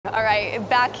All right,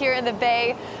 back here in the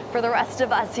Bay. For the rest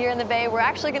of us here in the Bay, we're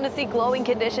actually going to see glowing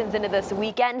conditions into this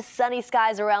weekend. Sunny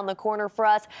skies around the corner for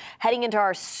us. Heading into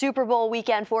our Super Bowl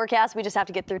weekend forecast, we just have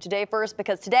to get through today first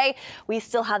because today we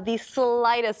still have the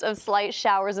slightest of slight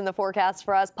showers in the forecast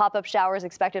for us. Pop-up showers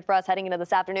expected for us heading into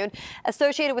this afternoon.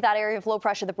 Associated with that area of low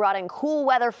pressure that brought in cool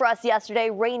weather for us yesterday,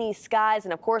 rainy skies,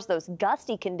 and of course those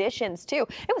gusty conditions too.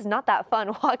 It was not that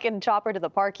fun walking Chopper to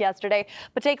the park yesterday,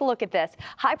 but take a look at this.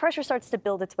 High pressure starts to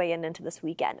build its way into this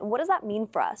weekend. And what does that mean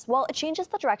for us? Well, it changes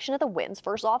the direction of the winds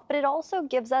first off, but it also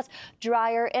gives us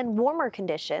drier and warmer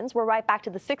conditions. We're right back to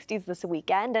the 60s this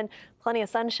weekend and plenty of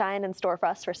sunshine in store for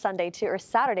us for Sunday too, or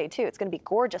Saturday too. It's going to be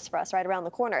gorgeous for us right around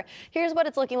the corner. Here's what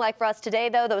it's looking like for us today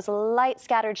though. Those light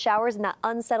scattered showers and that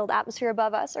unsettled atmosphere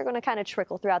above us are going to kind of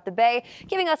trickle throughout the Bay,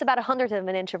 giving us about 1/100 of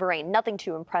an inch of rain. Nothing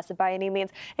too impressive by any means.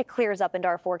 It clears up into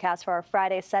our forecast for our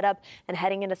Friday setup, and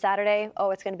heading into Saturday,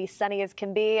 oh, it's going to be sunny as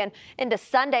can be, and into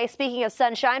Sunday. Speaking of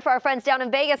sunshine, for our friends down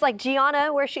in Vegas like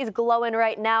Gianna, where she's glowing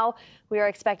right now, we are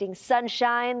expecting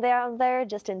sunshine down there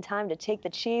just in time to take the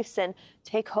Chiefs and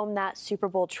take home that Super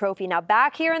Bowl trophy. Now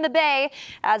back here in the Bay,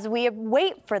 as we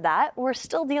wait for that, we're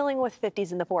still dealing with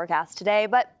 50s in the forecast today,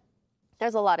 but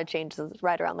there's a lot of changes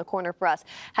right around the corner for us.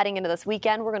 Heading into this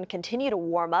weekend, we're going to continue to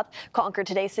warm up. Concord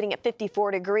today sitting at 54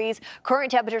 degrees.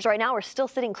 Current temperatures right now are still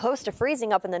sitting close to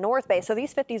freezing up in the North Bay, so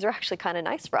these 50s are actually kind of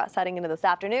nice for us heading into this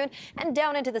afternoon. And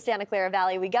down into the Santa Clara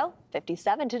Valley we go.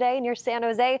 57 today near San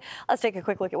Jose. Let's take a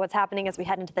quick look at what's happening as we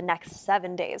head into the next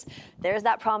 7 days. There's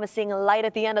that promising light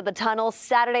at the end of the tunnel.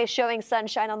 Saturday showing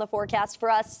sunshine on the forecast for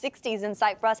us. 60s in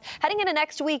sight for us heading into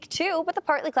next week too, but the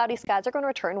partly cloudy skies are going to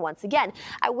return once again.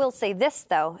 I will say this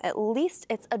though, at least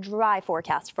it's a dry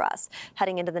forecast for us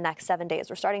heading into the next 7 days.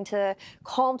 We're starting to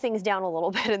calm things down a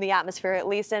little bit in the atmosphere at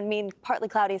least, and mean partly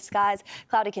cloudy skies,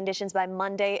 cloudy conditions by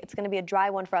Monday. It's going to be a dry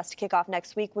one for us to kick off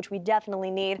next week, which we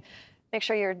definitely need. Make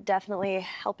sure you're definitely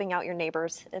helping out your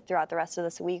neighbors throughout the rest of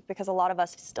this week, because a lot of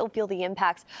us still feel the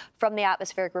impacts from the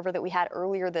atmospheric river that we had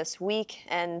earlier this week,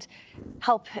 and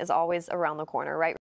help is always around the corner, right?